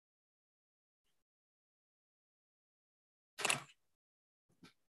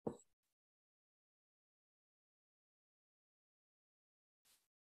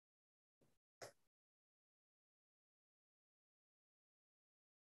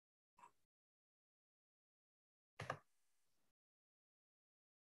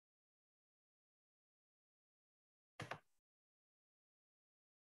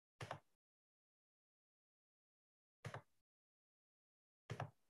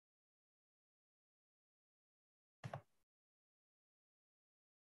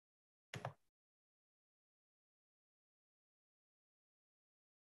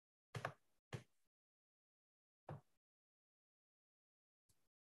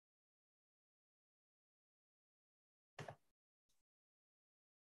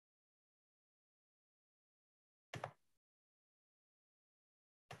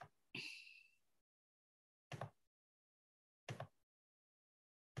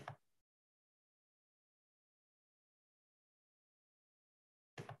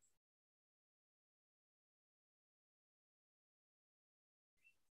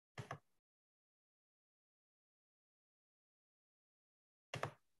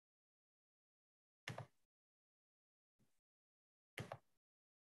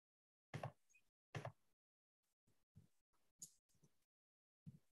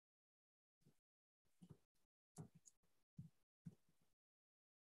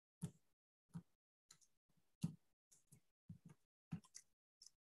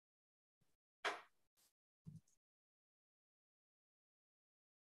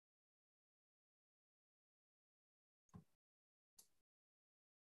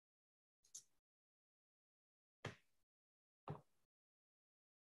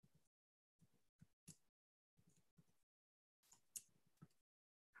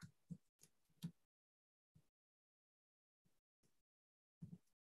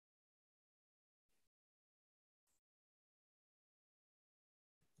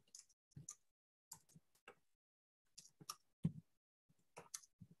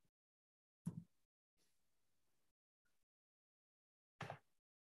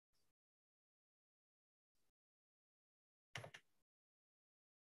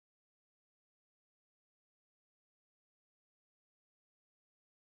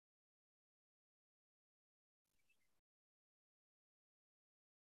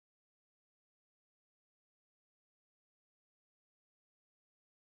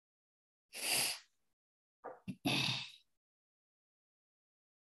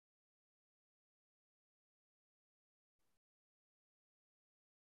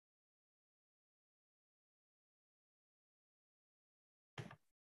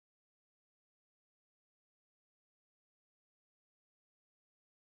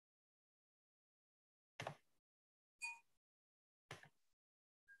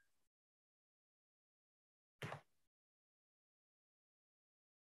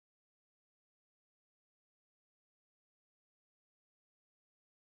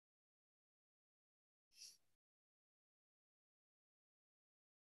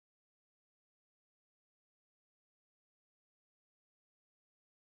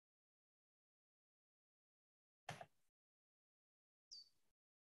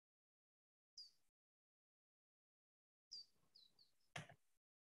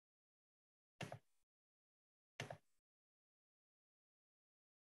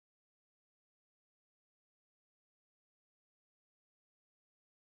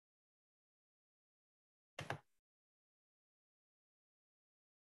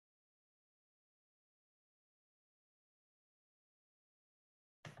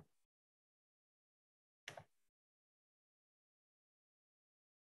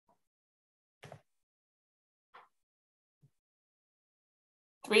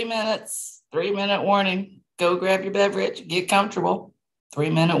3 minutes, 3-minute warning. Go grab your beverage, get comfortable.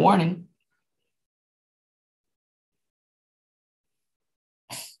 3-minute warning.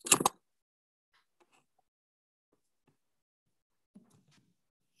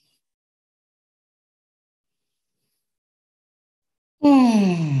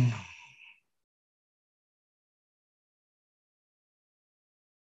 Hmm.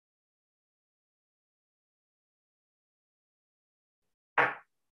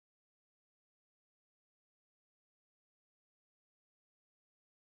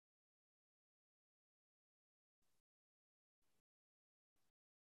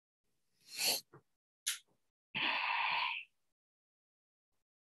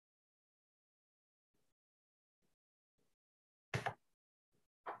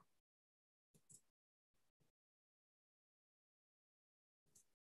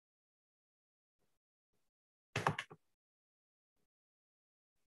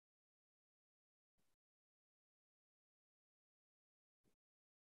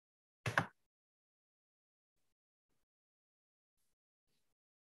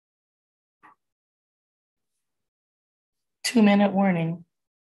 Two-minute warning.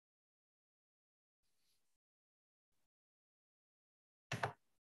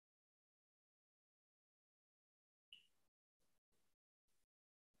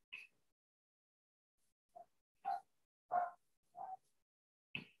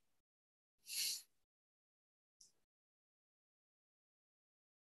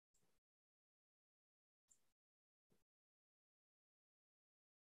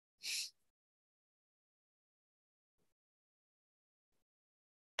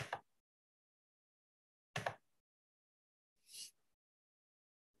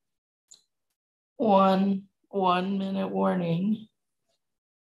 One-minute warning.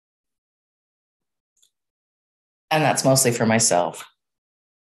 And that's mostly for myself.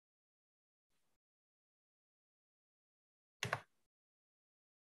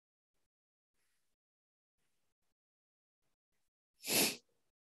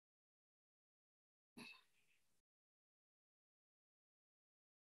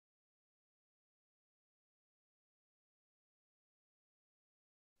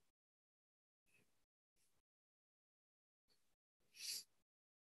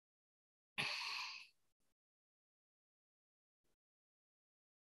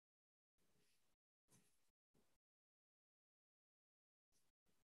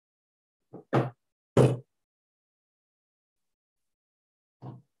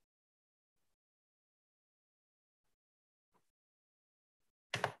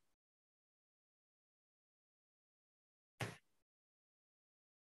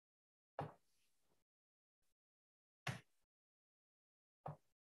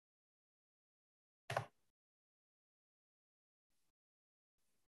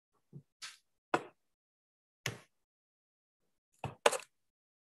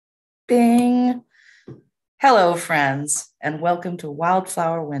 Bing. Hello, friends, and welcome to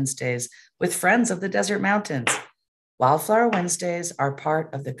Wildflower Wednesdays with Friends of the Desert Mountains. Wildflower Wednesdays are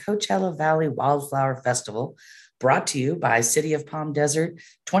part of the Coachella Valley Wildflower Festival, brought to you by City of Palm Desert,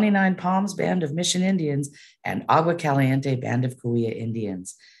 29 Palms Band of Mission Indians, and Agua Caliente Band of Cahuilla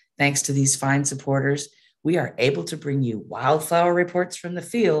Indians. Thanks to these fine supporters, we are able to bring you wildflower reports from the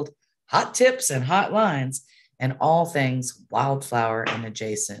field, hot tips and hot lines, and all things wildflower and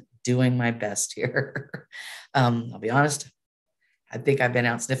adjacent. Doing my best here. I'll be honest, I think I've been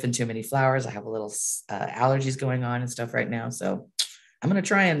out sniffing too many flowers. I have a little allergies going on and stuff right now. So I'm going to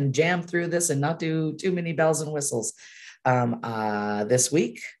try and jam through this and not do too many bells and whistles. This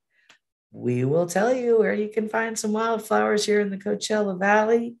week, we will tell you where you can find some wildflowers here in the Coachella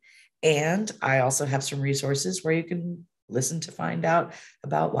Valley. And I also have some resources where you can listen to find out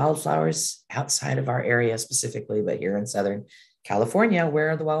about wildflowers outside of our area specifically, but here in Southern California,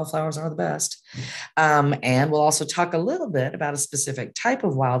 where the wildflowers are the best. And we'll also talk a little bit about a specific type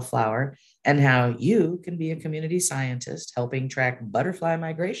of wildflower and how you can be a community scientist helping track butterfly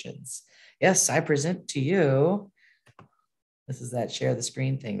migrations. Yes, I present to you. This is that share the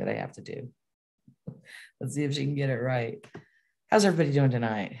screen thing that I have to do. Let's see if she can get it right. How's everybody doing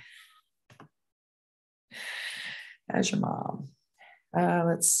tonight? How's your mom?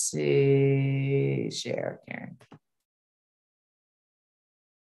 Let's see. Share, Karen.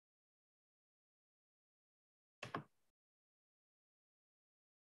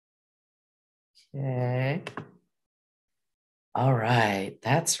 Okay. All right.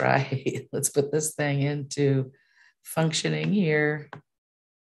 That's right. Let's put this thing into functioning here.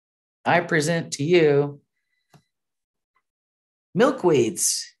 I present to you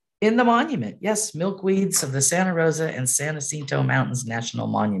Milkweeds. In the monument, yes, milkweeds of the Santa Rosa and San Jacinto Mountains National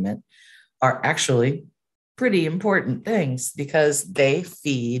Monument are actually pretty important things because they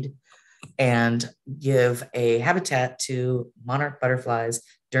feed and give a habitat to monarch butterflies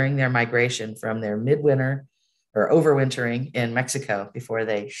during their migration from their midwinter or overwintering in Mexico before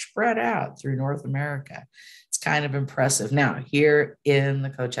they spread out through North America. It's kind of impressive. Now, here in the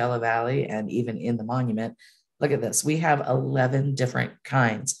Coachella Valley and even in the monument, look at this. We have 11 different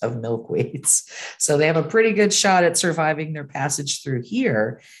kinds of milkweeds. So they have a pretty good shot at surviving their passage through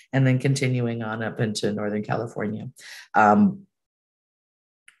here and then continuing on up into Northern California.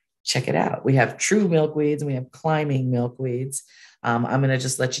 Check it out. We have true milkweeds and we have climbing milkweeds. I'm going to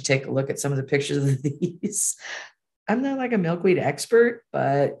just let you take a look at some of the pictures of these. I'm not like a milkweed expert,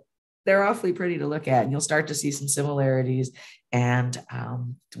 but they're awfully pretty to look at. And you'll start to see some similarities and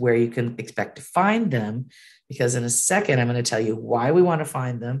where you can expect to find them. Because in a second, I'm going to tell you why we want to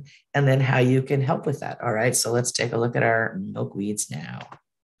find them and then how you can help with that. All right, so let's take a look at our milkweeds now.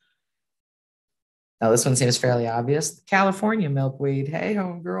 Now, this one seems fairly obvious. California milkweed. Hey,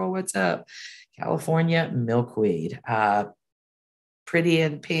 homegirl, what's up? California milkweed. Pretty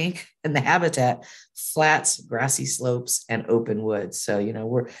in pink, and the habitat, flats, grassy slopes, and open woods. So, you know,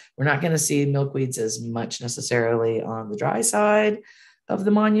 we're not going to see milkweeds as much necessarily on the dry side of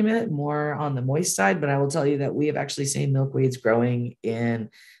the monument, more on the moist side. But I will tell you that we have actually seen milkweeds growing in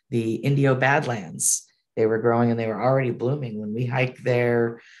the Indio Badlands. They were growing and they were already blooming when we hiked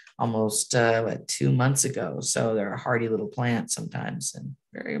there almost 2 months ago. So they're a hardy little plant sometimes and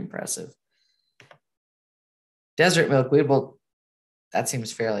very impressive. Desert milkweed, well, that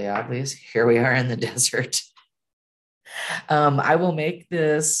seems fairly obvious. Here we are in the desert. I will make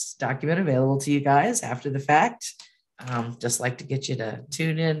this document available to you guys after the fact. Just like to get you to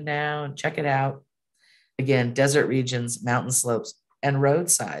tune in now and check it out. Again, desert regions, mountain slopes, and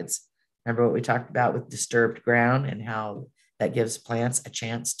roadsides. Remember what we talked about with disturbed ground and how that gives plants a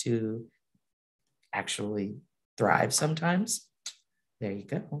chance to actually thrive sometimes? There you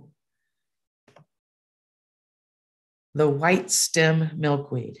go. The white stem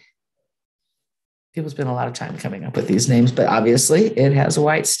milkweed. People spend a lot of time coming up with these names, but obviously it has a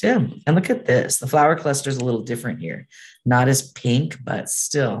white stem. And look at this. The flower cluster is a little different here. Not as pink, but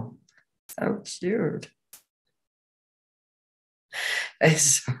still so cute.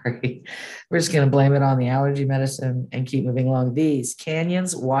 Sorry. We're just going to blame it on the allergy medicine and keep moving along. These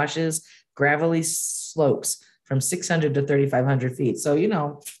canyons, washes, gravelly slopes from 600 to 3,500 feet. So, you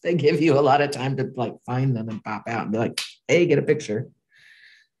know, they give you a lot of time to like find them and pop out and be like, hey, get a picture.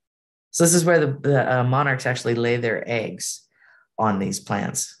 So this is where the monarchs actually lay their eggs on these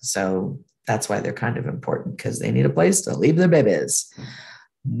plants. So that's why they're kind of important because they need a place to leave their babies.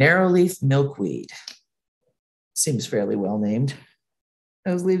 Narrowleaf milkweed. Seems fairly well named.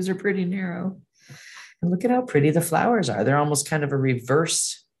 Those leaves are pretty narrow. And look at how pretty the flowers are. They're almost kind of a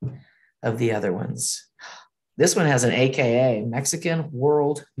reverse of the other ones. This one has an AKA, Mexican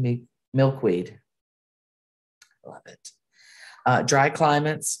World Milkweed. Love it. Dry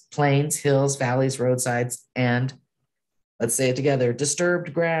climates, plains, hills, valleys, roadsides, and let's say it together,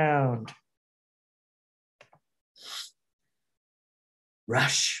 disturbed ground.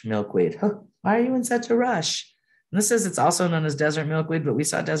 Rush milkweed. Huh, why are you in such a rush? And this says it's also known as desert milkweed, but we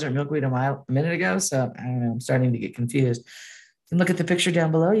saw desert milkweed a minute ago. So I don't know, I'm starting to get confused. And look at the picture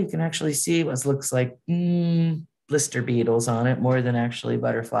down below. You can actually see what looks like blister beetles on it more than actually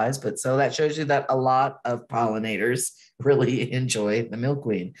butterflies. But so that shows you that a lot of pollinators really enjoy the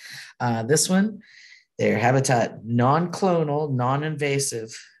milkweed. This one, their habitat, non-clonal,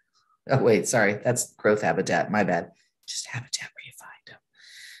 non-invasive. Oh, wait, sorry. That's growth habitat. My bad. Just habitat where you find them.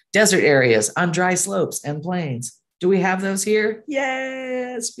 Desert areas on dry slopes and plains. Do we have those here?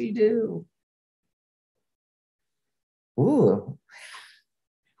 Yes, we do. Ooh,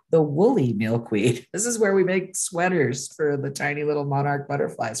 the woolly milkweed. This is where we make sweaters for the tiny little monarch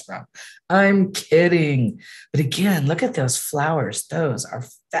butterflies from. I'm kidding. But again, look at those flowers. Those are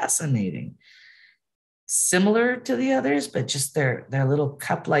fascinating. Similar to the others, but just their little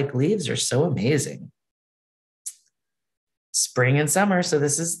cup-like leaves are so amazing. Spring and summer, so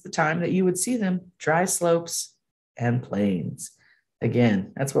this is the time that you would see them. Dry slopes and plains.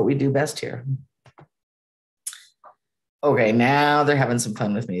 Again, that's what we do best here. Okay, now they're having some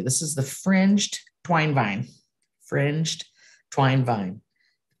fun with me. This is the fringed twine vine. Fringed twine vine.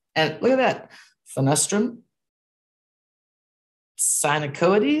 And look at that. Fenestrum.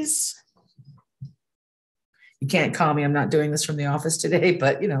 Cynocoides. You can't call me. I'm not doing this from the office today,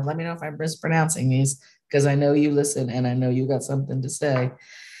 but, you know, let me know if I'm mispronouncing these because I know you listen and I know you got something to say.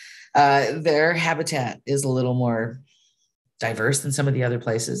 Their habitat is a little more diverse than some of the other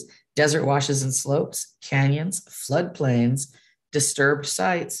places. Desert washes and slopes, canyons, floodplains, disturbed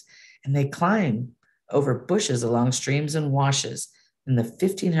sites, and they climb over bushes along streams and washes in the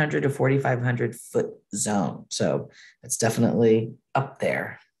 1,500 to 4,500 foot zone. So it's definitely up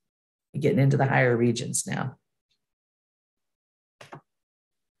there. You're getting into the higher regions now.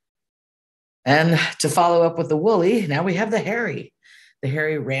 And to follow up with the woolly, now we have the hairy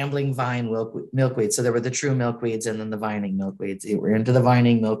rambling vine milkweed. So there were the true milkweeds and then the vining milkweeds. We're into the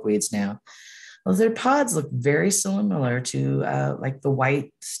vining milkweeds now. Well, their pods look very similar to like the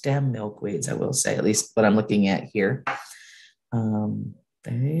white stem milkweeds, I will say, at least what I'm looking at here.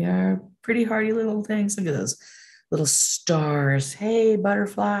 They are pretty hardy little things. Look at those little stars. Hey,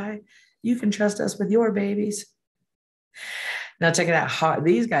 butterfly, you can trust us with your babies. Now check it out.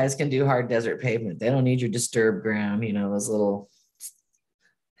 These guys can do hard desert pavement. They don't need your disturbed ground, you know, those little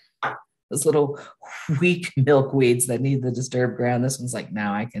weak milkweeds that need the disturbed ground. This one's like,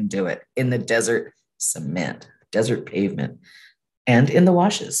 now I can do it in the desert cement, desert pavement, and in the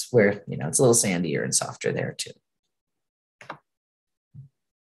washes where, you know, it's a little sandier and softer there too.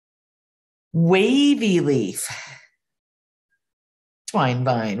 Wavy leaf twine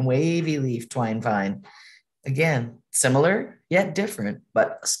vine, wavy leaf twine vine. Again, similar yet different,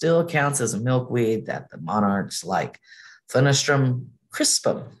 but still counts as a milkweed that the monarchs like. Phenastrum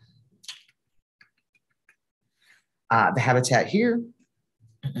crispum. The habitat here,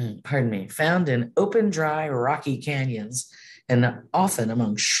 pardon me, found in open, dry, rocky canyons and often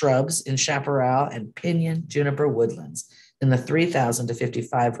among shrubs in chaparral and pinyon juniper woodlands in the 3,000 to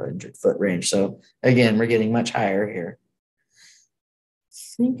 5,500 foot range. So again, we're getting much higher here.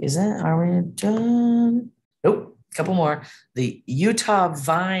 Are we done? Nope, a couple more. The Utah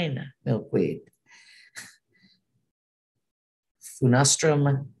vine milkweed.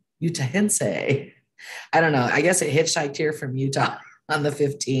 Phenastrum utahense. I don't know. I guess it hitchhiked here from Utah on the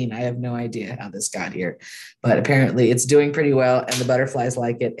 15. I have no idea how this got here, but apparently it's doing pretty well and the butterflies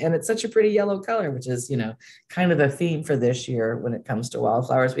like it. And it's such a pretty yellow color, which is, you know, kind of the theme for this year when it comes to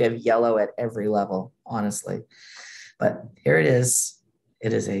wildflowers. We have yellow at every level, honestly. But here it is.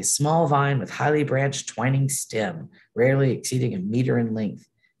 It is a small vine with highly branched twining stem, rarely exceeding 1 meter in length.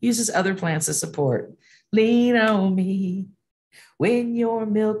 Uses other plants as support. Lean on me when you're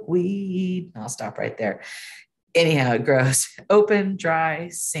milkweed. I'll stop right there. Anyhow, it grows open, dry,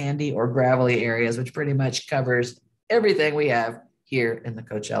 sandy, or gravelly areas, which pretty much covers everything we have here in the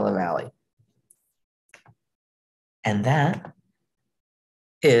Coachella Valley. And that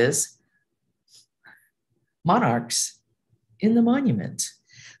is monarchs in the monument.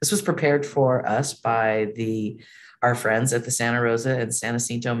 This was prepared for us by our friends at the Santa Rosa and San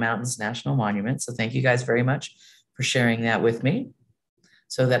Jacinto Mountains National Monument. So thank you guys very much for sharing that with me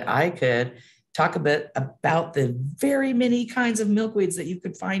so that I could talk a bit about the very many kinds of milkweeds that you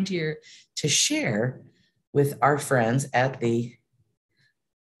could find here to share with our friends at the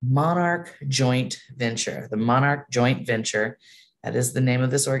Monarch Joint Venture. The Monarch Joint Venture, that is the name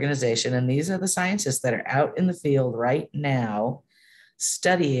of this organization. And these are the scientists that are out in the field right now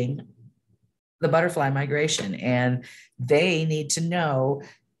studying the butterfly migration. And they need to know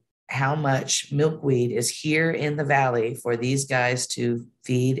how much milkweed is here in the valley for these guys to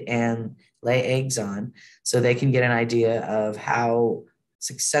feed and lay eggs on so they can get an idea of how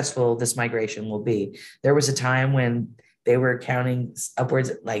successful this migration will be. There was a time when they were counting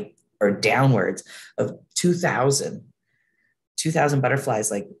upwards or downwards of 2,000 butterflies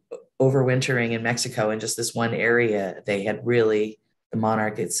like overwintering in Mexico in just this one area. The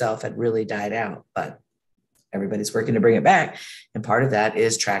monarch itself had really died out, but everybody's working to bring it back. And part of that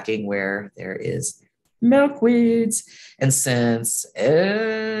is tracking where there is milkweeds. And since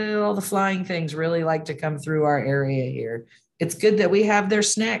all the flying things really like to come through our area here, it's good that we have their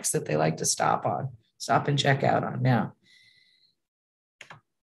snacks that they like to stop and check out on. Now,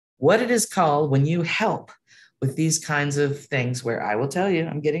 what it is called when you help with these kinds of things, where I will tell you,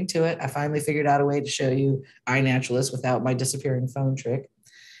 I'm getting to it. I finally figured out a way to show you iNaturalist without my disappearing phone trick.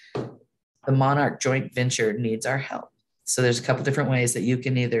 The Monarch Joint Venture needs our help. So there's a couple different ways that you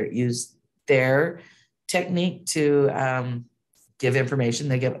can either use their technique to give information.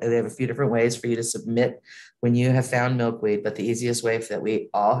 They have a few different ways for you to submit when you have found milkweed, but the easiest way that we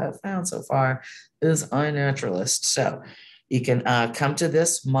all have found so far is iNaturalist. So you can come to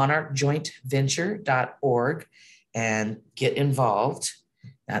this monarchjointventure.org and get involved.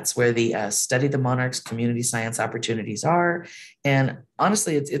 That's where the Study the Monarchs community science opportunities are. And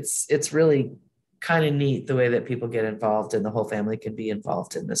honestly, it's really kind of neat the way that people get involved and the whole family can be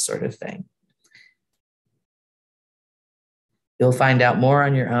involved in this sort of thing. You'll find out more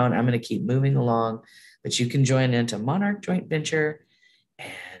on your own. I'm going to keep moving along, but you can join into Monarch joint venture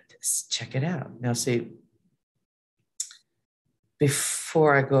and check it out. Now, see,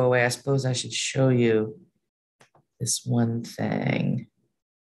 before I go away, I suppose I should show you this one thing.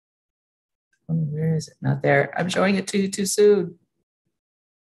 Oh, where is it? Not there. I'm showing it to you too soon.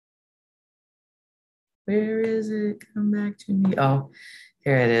 Where is it? Come back to me. Oh,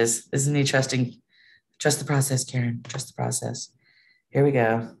 here it is. Isn't he trusting? Trust the process, Karen. Trust the process. Here we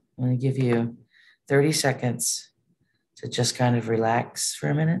go. I'm going to give you 30 seconds to just kind of relax for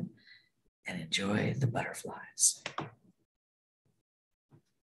a minute and enjoy the butterflies.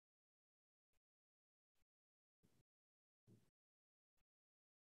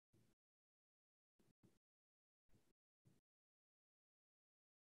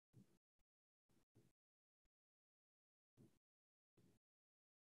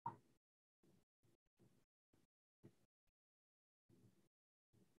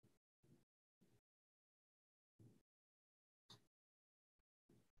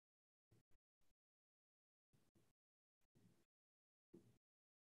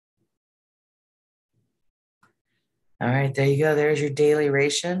 All right, there you go. There's your daily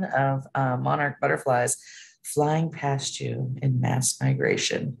ration of monarch butterflies flying past you in mass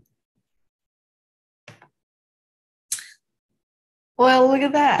migration. Well, look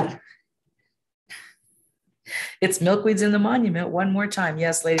at that. It's Milkweeds in the Monument one more time.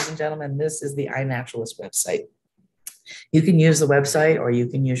 Yes, ladies and gentlemen, this is the iNaturalist website. You can use the website or you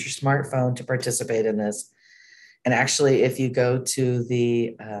can use your smartphone to participate in this. And actually, if you go to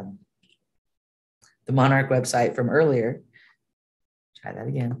the Monarch website from earlier, try that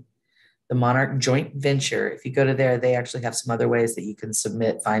again, the Monarch joint venture, if you go to there, they actually have some other ways that you can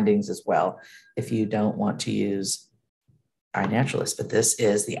submit findings as well if you don't want to use iNaturalist. But this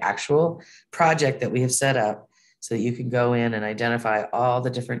is the actual project that we have set up so that you can go in and identify all the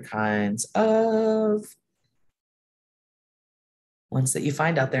different kinds of ones that you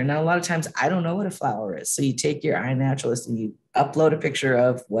find out there. Now, a lot of times I don't know what a flower is. So you take your iNaturalist and you upload a picture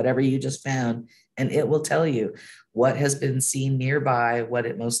of whatever you just found, and it will tell you what has been seen nearby, what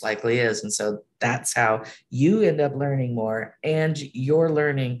it most likely is. And so that's how you end up learning more, and your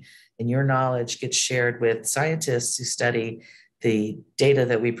learning and your knowledge gets shared with scientists who study the data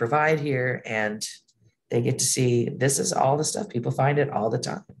that we provide here. And they get to see this is all the stuff. People find it all the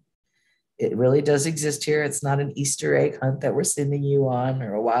time. It really does exist here. It's not an Easter egg hunt that we're sending you on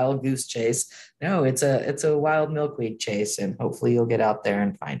or a wild goose chase. No, it's a wild milkweed chase, and hopefully you'll get out there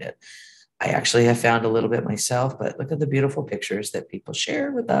and find it. I actually have found a little bit myself, but look at the beautiful pictures that people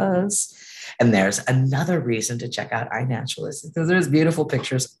share with us. And there's another reason to check out iNaturalist, because there's beautiful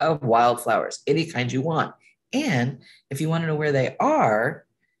pictures of wildflowers, any kind you want. And if you want to know where they are,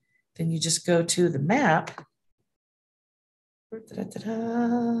 then you just go to the map.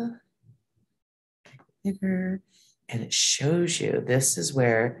 Da-da-da-da. Bigger, and it shows you this is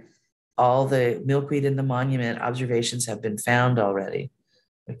where all the milkweed in the monument observations have been found already.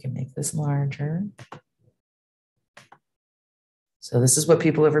 We can make this larger. So this is what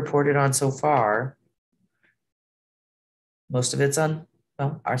people have reported on so far. Most of it's on,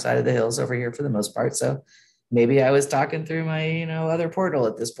 well, our side of the hills over here for the most part. So maybe I was talking through my, other portal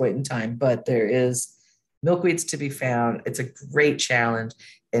at this point in time, but there is milkweeds to be found. It's a great challenge.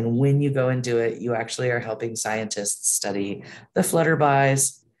 And when you go and do it, you actually are helping scientists study the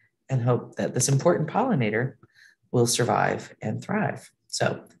flutterbys and hope that this important pollinator will survive and thrive.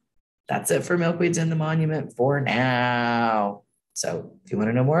 So that's it for milkweeds in the monument for now. So if you want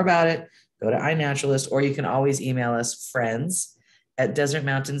to know more about it, go to iNaturalist, or you can always email us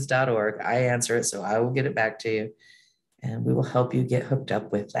friends@desertmountains.org. I answer it, so I will get it back to you, and we will help you get hooked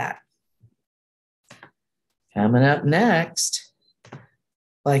up with that. Coming up next,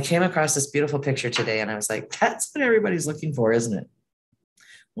 well, I came across this beautiful picture today, and I was like, that's what everybody's looking for, isn't it?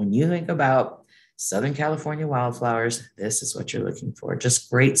 When you think about Southern California wildflowers, this is what you're looking for,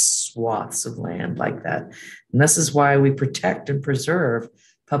 just great swaths of land like that. And this is why we protect and preserve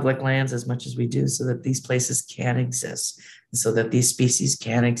public lands as much as we do, so that these places can exist, and so that these species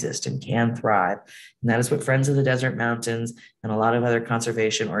can exist and can thrive. And that is what Friends of the Desert Mountains and a lot of other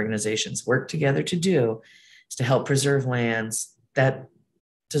conservation organizations work together to do, is to help preserve lands that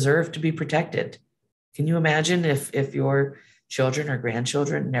deserve to be protected. Can you imagine if your children or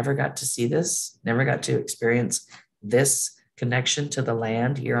grandchildren never got to see this, never got to experience this connection to the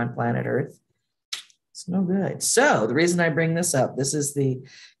land here on planet Earth? It's no good. So the reason I bring this up, this is the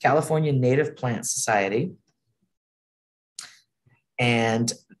California Native Plant Society.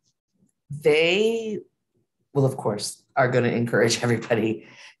 And they will, of course, are going to encourage everybody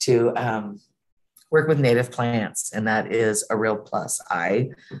to work with native plants, and that is a real plus. I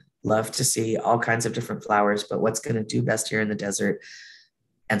love to see all kinds of different flowers, but what's going to do best here in the desert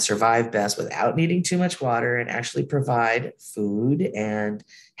and survive best without needing too much water and actually provide food and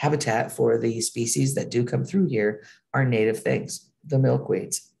habitat for the species that do come through here are native things, the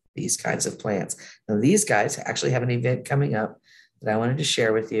milkweeds, these kinds of plants. Now, these guys actually have an event coming up that I wanted to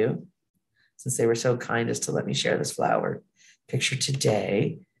share with you since they were so kind as to let me share this flower picture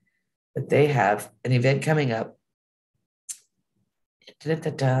today. But they have an event coming up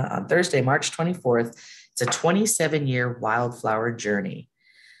on Thursday, March 24th. It's a 27-year wildflower journey.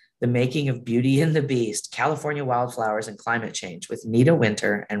 The Making of Beauty and the Beast, California Wildflowers and Climate Change with Nita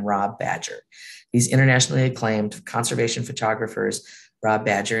Winter and Rob Badger. These internationally acclaimed conservation photographers, Rob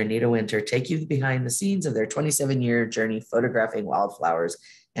Badger and Nita Winter, take you behind the scenes of their 27-year journey photographing wildflowers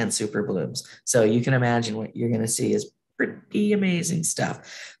and super blooms. So you can imagine what you're going to see is pretty amazing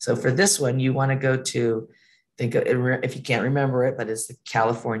stuff. So for this one, you want to go to, think of, if you can't remember it, but it's the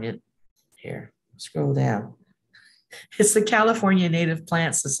California, here, scroll down. It's the California Native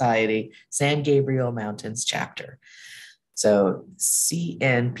Plant Society San Gabriel Mountains chapter. So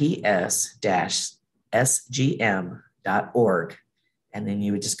cnps-sgm.org. And then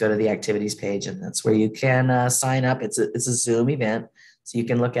you would just go to the activities page, and that's where you can sign up. It's a Zoom event, so you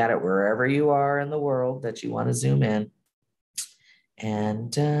can look at it wherever you are in the world that you want to zoom in.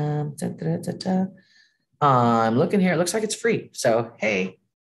 And I'm looking here. It looks like it's free. So, hey,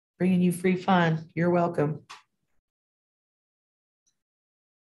 bringing you free fun. You're welcome.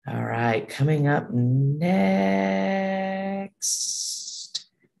 All right, coming up next.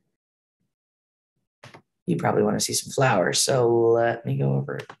 You probably want to see some flowers. So let me go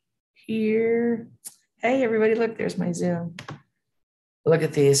over here. Hey, everybody, look, there's my Zoom. Look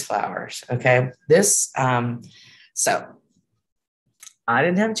at these flowers, okay? So I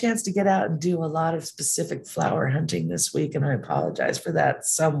didn't have a chance to get out and do a lot of specific flower hunting this week, and I apologize for that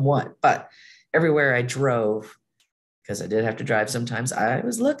somewhat, but everywhere I drove, because I did have to drive sometimes, I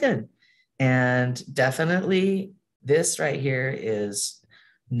was looking. And definitely this right here is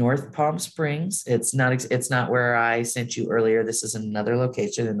North Palm Springs. It's not where I sent you earlier. This is another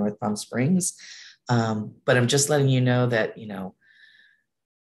location in North Palm Springs. But I'm just letting you know that,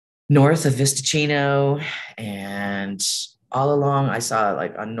 north of Vistachino and all along, I saw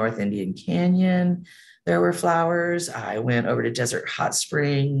like on North Indian Canyon, there were flowers. I went over to Desert Hot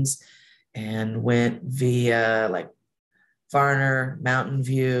Springs and went via like Varner, Mountain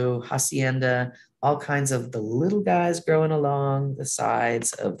View, Hacienda, all kinds of the little guys growing along the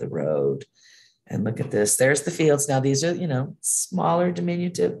sides of the road. And look at this. There's the fields. Now, these are, smaller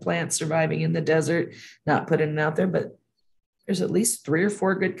diminutive plants surviving in the desert, not putting it out there, but there's at least 3 or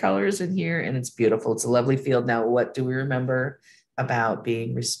 4 good colors in here, and it's beautiful. It's a lovely field. Now, what do we remember about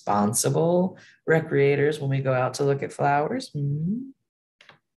being responsible recreators when we go out to look at flowers?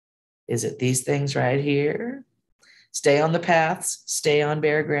 Is it these things right here? Stay on the paths, stay on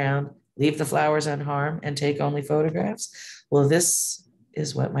bare ground, leave the flowers unharmed, and take only photographs. Well, this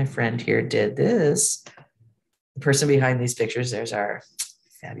is what my friend here did. The person behind these pictures, there's our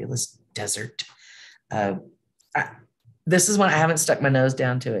fabulous desert. This is one I haven't stuck my nose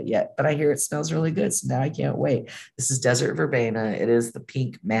down to it yet, but I hear it smells really good, so now I can't wait. This is desert verbena. It is the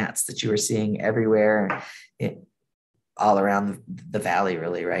pink mats that you are seeing everywhere, all around the valley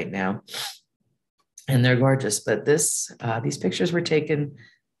really right now. And they're gorgeous, but these pictures were taken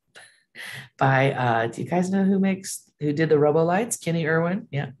by, do you guys know who did the Robo Lights? Kenny Irwin.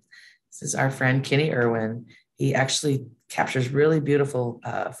 Yeah, this is our friend Kenny Irwin. He actually captures really beautiful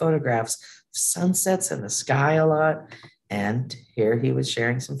photographs of sunsets in the sky a lot. And here he was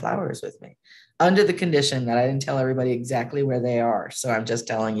sharing some flowers with me under the condition that I didn't tell everybody exactly where they are. So I'm just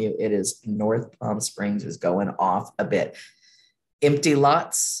telling you, it is North Palm Springs is going off a bit. Empty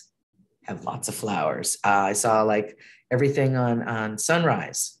lots have lots of flowers. I saw like everything on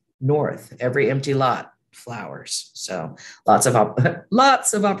Sunrise North, every empty lot, flowers. So lots of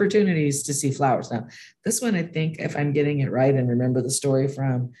opportunities to see flowers. Now, this one, I think, if I'm getting it right and remember the story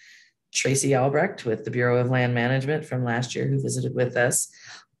from Tracy Albrecht with the Bureau of Land Management from last year, who visited with us.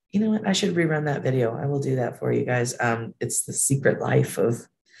 You know what? I should rerun that video. I will do that for you guys. It's the secret life of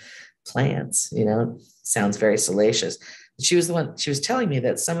plants. Sounds very salacious. She was telling me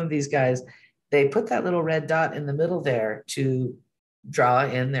that some of these guys, they put that little red dot in the middle there to draw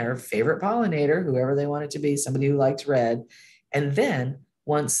in their favorite pollinator, whoever they want it to be, somebody who likes red. And then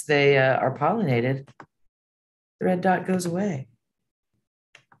once they are pollinated, the red dot goes away.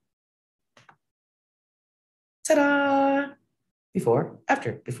 Ta-da! Before,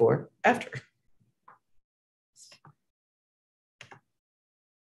 after, before, after.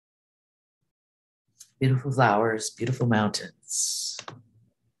 Beautiful flowers, beautiful mountains.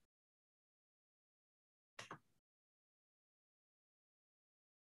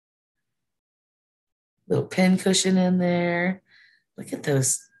 Little pin cushion in there. Look at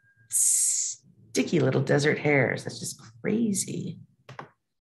those sticky little desert hairs. That's just crazy.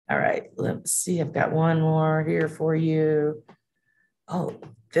 All right, let's see. I've got one more here for you. Oh,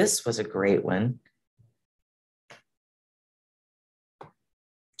 this was a great one.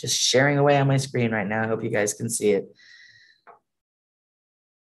 Just sharing away on my screen right now. I hope you guys can see it.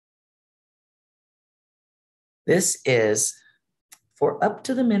 This is for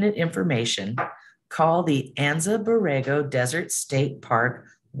up-to-the-minute information. Call the Anza Borrego Desert State Park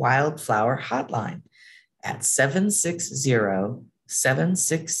Wildflower Hotline at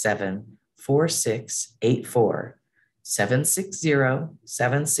 760-767-4684.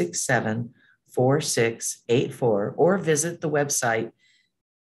 760-767-4684, or visit the website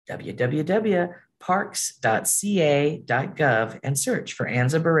www.parks.ca.gov and search for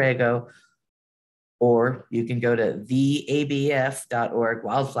Anza Borrego, or you can go to theabf.org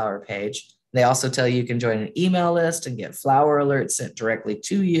wildflower page. They also tell you can join an email list and get flower alerts sent directly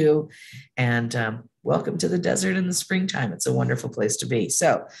to you. And welcome to the desert in the springtime. It's a wonderful place to be.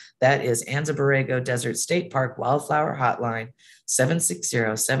 So that is Anza Borrego Desert State Park Wildflower Hotline,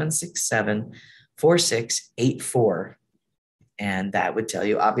 760-767-4684. And that would tell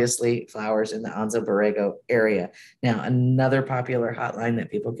you, obviously, flowers in the Anza Borrego area. Now, another popular hotline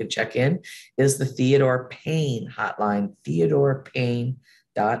that people can check in is the Theodore Payne hotline,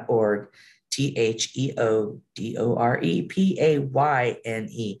 theodorepayne.org, Theodorepayne,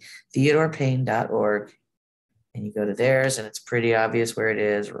 theodorepayne.org. And you go to theirs, and it's pretty obvious where it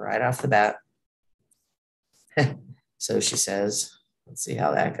is right off the bat. So she says, let's see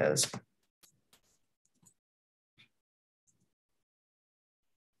how that goes.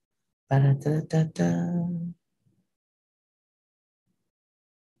 Ba-da-da-da-da.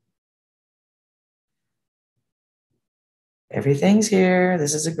 Everything's here.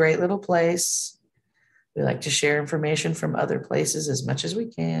 This is a great little place. We like to share information from other places as much as we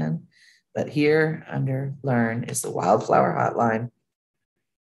can. But here under Learn is the Wildflower Hotline.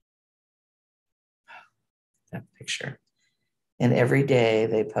 That picture. And every day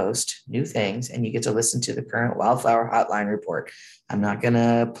they post new things, and you get to listen to the current Wildflower Hotline report. I'm not going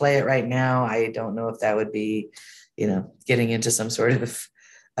to play it right now. I don't know if that would be, getting into some sort of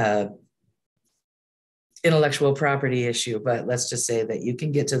intellectual property issue, but let's just say that you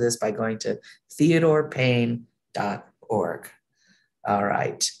can get to this by going to theodorepayne.org. All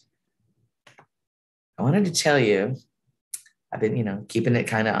right. I wanted to tell you, I've been, keeping it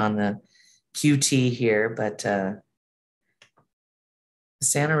kind of on the QT here, but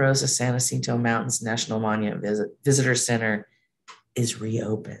Santa Rosa San Jacinto Mountains National Monument Visitor Center is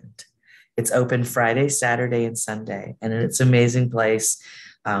reopened. It's open Friday, Saturday, and Sunday, and it's an amazing place.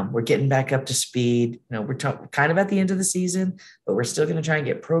 We're getting back up to speed. We're kind of at the end of the season, but we're still going to try and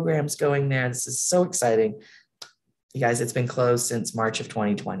get programs going there. This is so exciting. You guys, it's been closed since March of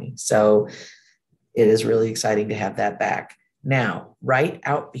 2020. So it is really exciting to have that back. Now, right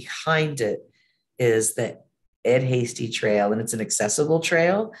out behind it is the Ed Hasty Trail, and it's an accessible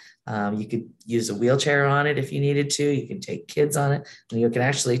trail. You could use a wheelchair on it if you needed to. You can take kids on it, and you can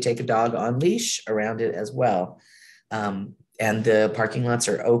actually take a dog on leash around it as well. And the parking lots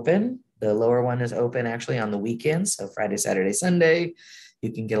are open. The lower one is open actually on the weekends. So Friday, Saturday, Sunday,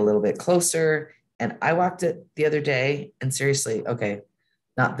 you can get a little bit closer. And I walked it the other day, and seriously, okay,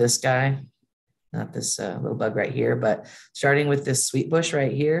 not this guy, not this little bug right here, but starting with this sweet bush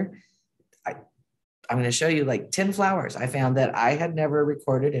right here, I'm going to show you like 10 flowers I found that I had never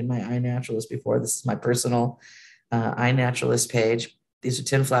recorded in my iNaturalist before. This is my personal iNaturalist page. These are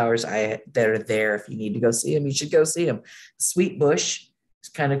 10 flowers that are there. If you need to go see them, you should go see them. Sweet bush is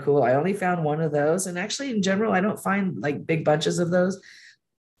kind of cool. I only found one of those. And actually, in general, I don't find like big bunches of those.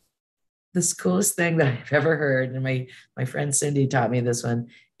 This coolest thing that I've ever heard, and my friend Cindy taught me this one,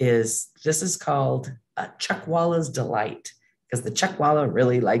 is this is called Chuckwalla's Delight, because the chuckwalla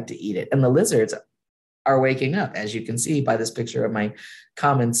really like to eat it. And the lizards are waking up, as you can see by this picture of my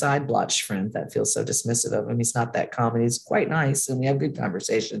common side blotch friend that feels so dismissive of him. He's not that common. He's quite nice, and we have good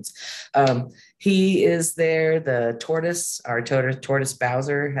conversations. He is there. The tortoise, our tortoise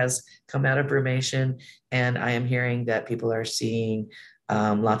Bowser, has come out of brumation, and I am hearing that people are seeing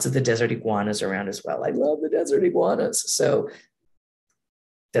lots of the desert iguanas around as well. I love the desert iguanas. So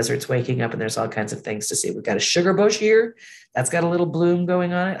desert's waking up, and there's all kinds of things to see. We've got a sugar bush here that's got a little bloom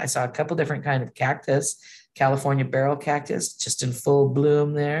going on it. I saw a couple different kind of cactus. California barrel cactus just in full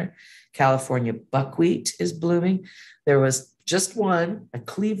bloom there. California buckwheat is blooming. There was just one, a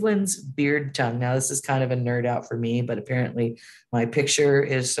Cleveland's beard tongue. Now, this is kind of a nerd out for me, but apparently my picture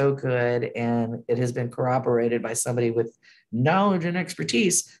is so good and it has been corroborated by somebody with knowledge and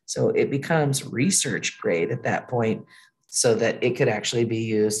expertise. So it becomes research grade at that point so that it could actually be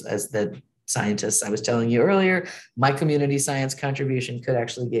used as the scientists I was telling you earlier. My community science contribution could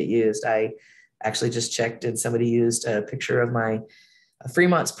actually get used. I actually just checked and somebody used a picture of my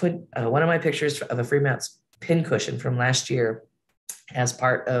Fremont's put one of my pictures of a Fremont's pincushion from last year as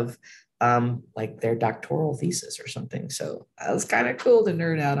part of like their doctoral thesis or something. So that was kind of cool to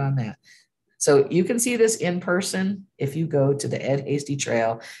nerd out on that. So you can see this in person if you go to the Ed Hasty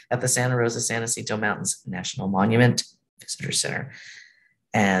Trail at the Santa Rosa San Jacinto Mountains National Monument Visitor Center.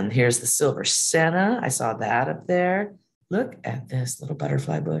 And here's the silver senna. I saw that up there. Look at this little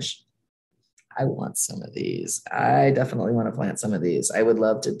butterfly bush. I want some of these. I definitely want to plant some of these. I would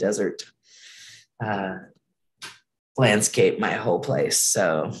love to desert landscape my whole place.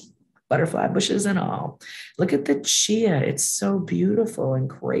 So butterfly bushes and all. Look at the chia. It's so beautiful and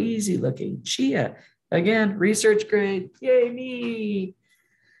crazy looking. Chia. Again, research grade. Yay, me.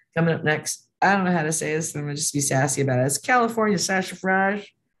 Coming up next, I don't know how to say this. I'm going to just be sassy about it. It's California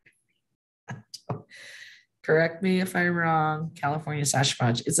sassafrage. Correct me if I'm wrong. California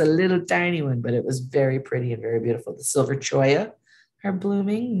sassafrage. It's a little tiny one, but it was very pretty and very beautiful. The silver cholla are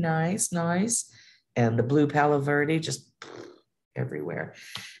blooming. Nice, nice. And the blue palo verde just everywhere.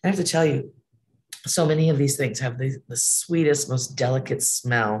 I have to tell you, so many of these things have the sweetest, most delicate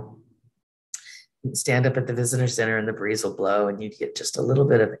smell. You can stand up at the visitor center and the breeze will blow and you get just a little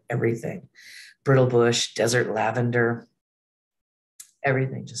bit of everything. Brittle bush, desert lavender,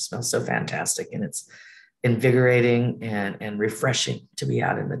 everything just smells so fantastic. And it's invigorating and refreshing to be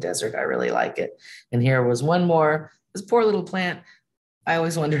out in the desert. I really like it. And here was one more, this poor little plant. I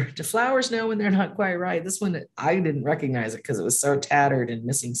always wonder, do flowers know when they're not quite right? This one, I didn't recognize it because it was so tattered and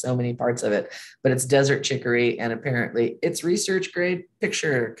missing so many parts of it, but it's desert chicory. And apparently it's research grade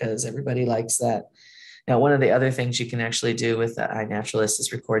picture because everybody likes that. Now, one of the other things you can actually do with the iNaturalist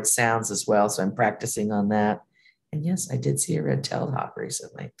is record sounds as well. So I'm practicing on that. And yes, I did see a red-tailed hawk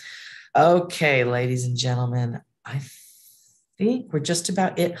recently. Okay, ladies and gentlemen, I think we're just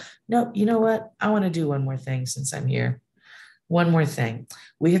about it. No, you know what? I want to do one more thing since I'm here. One more thing.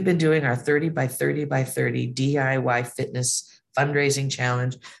 We have been doing our 30 by 30 by 30 DIY fitness fundraising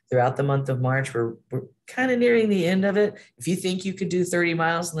challenge throughout the month of March. We're kind of nearing the end of it. If you think you could do 30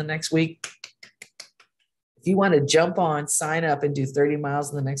 miles in the next week, if you want to jump on, sign up and do 30 miles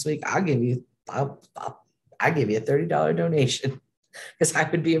in the next week, I'll give you a $30 donation because I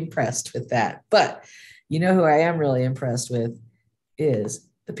would be impressed with that. But you know who I am really impressed with is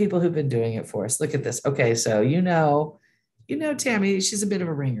the people who've been doing it for us. Look at this. Okay, so you know Tammy, she's a bit of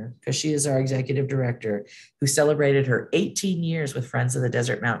a ringer because she is our executive director who celebrated her 18 years with Friends of the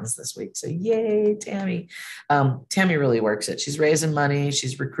Desert Mountains this week. So yay, Tammy. Tammy really works it. She's raising money.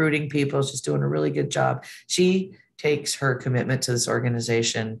 She's recruiting people. She's doing a really good job. She takes her commitment to this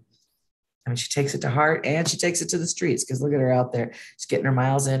organization. I mean, she takes it to heart and she takes it to the streets because look at her out there. She's getting her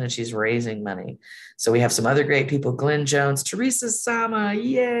miles in and she's raising money. So we have some other great people, Glenn Jones, Teresa Sama,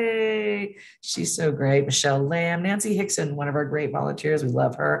 yay. She's so great. Michelle Lamb, Nancy Hickson, one of our great volunteers. We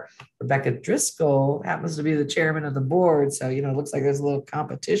love her. Rebecca Driscoll happens to be the chairman of the board. So, it looks like there's a little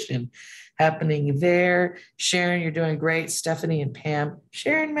competition happening there. Sharon, you're doing great. Stephanie and Pam.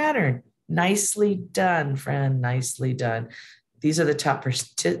 Sharon Mattern, nicely done, friend, nicely done. These are the top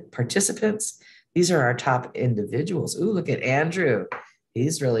participants. These are our top individuals. Ooh, look at Andrew.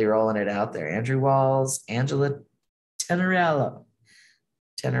 He's really rolling it out there. Andrew Walls, Angela Tenoriello.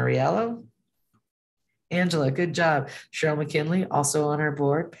 Angela, good job. Cheryl McKinley, also on our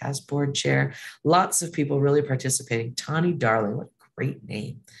board, past board chair. Lots of people really participating. Tawny Darling, what a great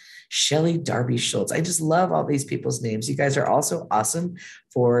name. Shelly Darby Schultz. I just love all these people's names. You guys are also awesome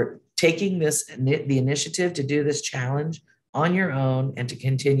for taking the initiative to do this challenge on your own and to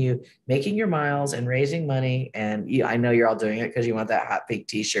continue making your miles and raising money. And I know you're all doing it because you want that hot pink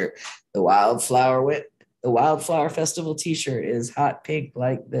t-shirt. The Wildflower Festival t-shirt is hot pink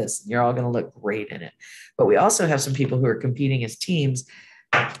like this. You're all going to look great in it. But we also have some people who are competing as teams.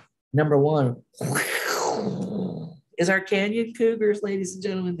 Number one is our Canyon Cougars, ladies and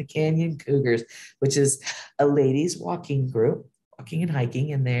gentlemen, the Canyon Cougars, which is a ladies walking group. Walking and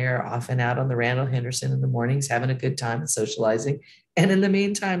hiking, and they're often out on the Randall Henderson in the mornings having a good time and socializing. And in the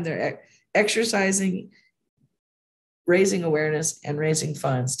meantime, they're exercising raising awareness and raising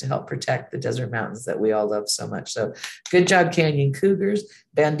funds to help protect the desert mountains that we all love so much. So good job, Canyon Cougars.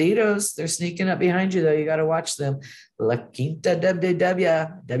 Banditos, they're sneaking up behind you, though. You got to watch them. La Quinta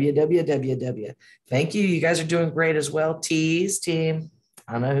WWW. Thank you. You guys are doing great as well. T's team.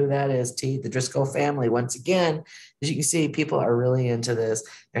 I don't know who that is. T, the Driscoll family. Once again, as you can see, people are really into this.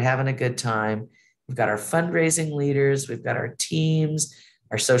 They're having a good time. We've got our fundraising leaders. We've got our teams,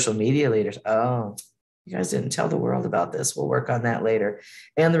 our social media leaders. Oh, you guys didn't tell the world about this. We'll work on that later.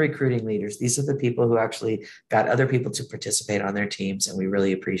 And the recruiting leaders. These are the people who actually got other people to participate on their teams, and we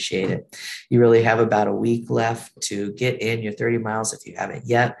really appreciate it. You really have about a week left to get in your 30 miles if you haven't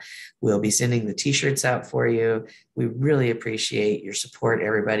yet. We'll be sending the t-shirts out for you. We really appreciate your support,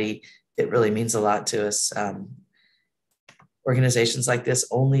 everybody. It really means a lot to us. Organizations like this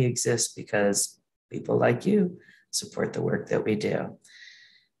only exist because people like you support the work that we do.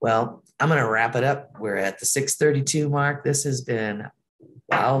 Well, I'm going to wrap it up. We're at the 6:32 mark. This has been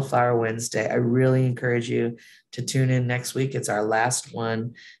Wildflower Wednesday. I really encourage you to tune in next week. It's our last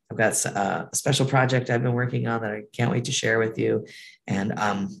one. I've got a special project I've been working on that I can't wait to share with you. And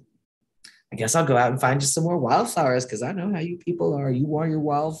I guess I'll go out and find you some more wildflowers because I know how you people are. You want your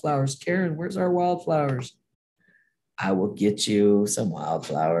wildflowers. Karen, where's our wildflowers? I will get you some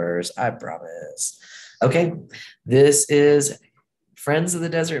wildflowers. I promise. Okay, this is Friends of the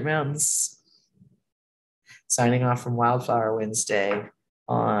Desert Mountains signing off from Wildflower Wednesday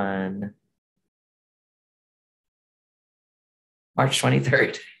on March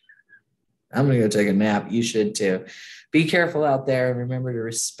 23rd. I'm going to go take a nap. You should too. Be careful out there and remember to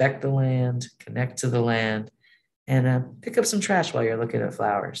respect the land, connect to the land, and pick up some trash while you're looking at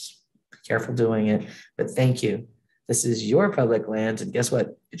flowers. Be careful doing it, but thank you. This is your public land, and guess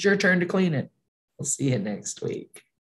what? It's your turn to clean it. We'll see you next week.